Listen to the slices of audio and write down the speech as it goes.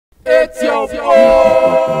It's your boy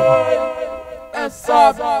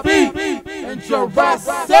SRB and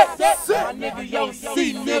Jurasik. My nigga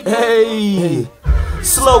Yoci, nigga. Hey,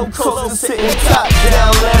 slow coaster sitting top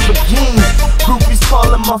down Lamborghini. Groupies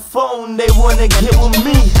calling my phone, they wanna get with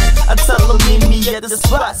me. I tell them meet me at the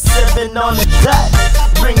spot, 7 on the dot.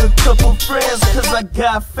 Bring a couple friends, cause I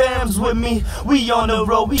got fams with me. We on the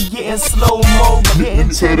road, we getting slow-mo, getting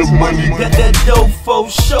to the money. Got that dope for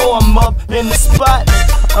show, I'm up in the spot.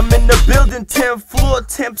 I'm in the building, 10th floor,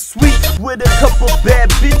 10th suite, with a couple bad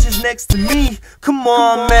bitches next to me. Come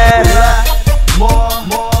on, man. More.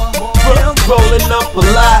 I'm rolling up a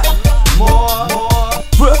lot.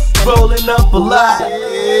 Rolling up a lot. Look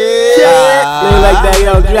like that,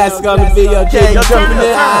 yo, Jurasik on the video, kid. You jumping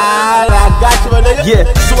in? I got you, my nigga. Yeah,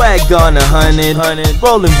 swag on 100,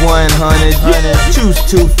 rolling 100, choose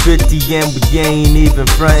 250 and we ain't even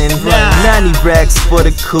frontin'. 90 racks for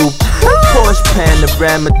the coupe, Porsche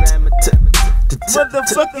panorama,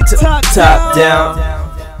 top down.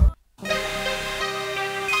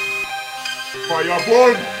 Fire,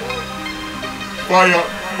 boy! Fire!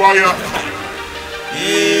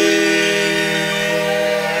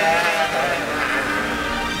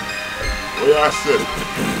 Oh yeah, I said it.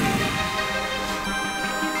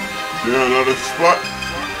 Yeah, another spot.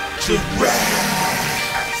 Jurasik.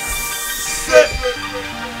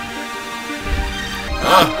 I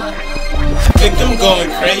think I'm going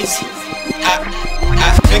crazy. I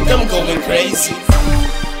think I'm going crazy.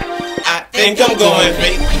 I think I'm going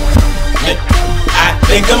crazy. I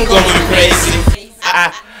think I'm going crazy.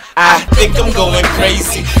 I think I'm going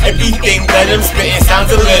crazy. Everything that I'm spitting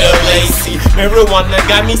sounds a little lazy. Marijuana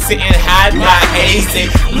got me sitting high, my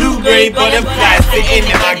hazy. Blue-gray butterflies sitting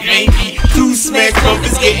in my gravy. 2 smash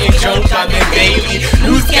bumpers getting drunk on the daily.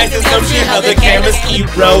 Newscast assumption how the cameras keep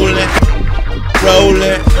rolling.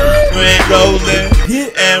 Rolling.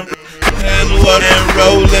 And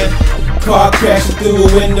rolling. Car crashing through a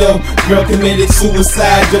window. Girl committed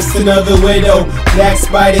suicide, just another widow. Black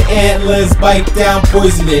spider antlers bite down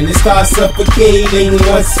poisoning. It starts suffocating.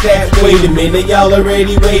 What's that? Wait a minute, y'all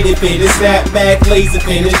already waited for it. Snapback laser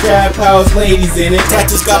pin, it's trap house ladies in it.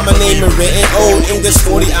 Tattoos got my name written. Old English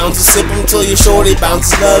 40 ounces. Sip them till your shorty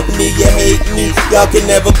bounces. Love me, you hate me. Y'all can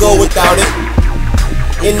never go without it.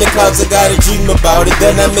 In the clouds, I gotta dream about it.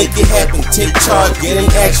 Then I make it happen. Take charge, get in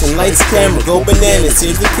action. Lights, camera, go bananas.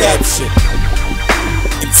 Here's the caption.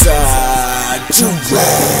 It's Jurasik.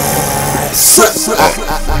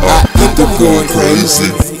 I think I'm going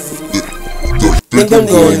crazy. Think I'm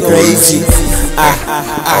going crazy.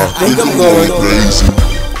 I think I'm going crazy.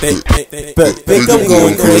 Think I'm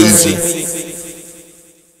going crazy.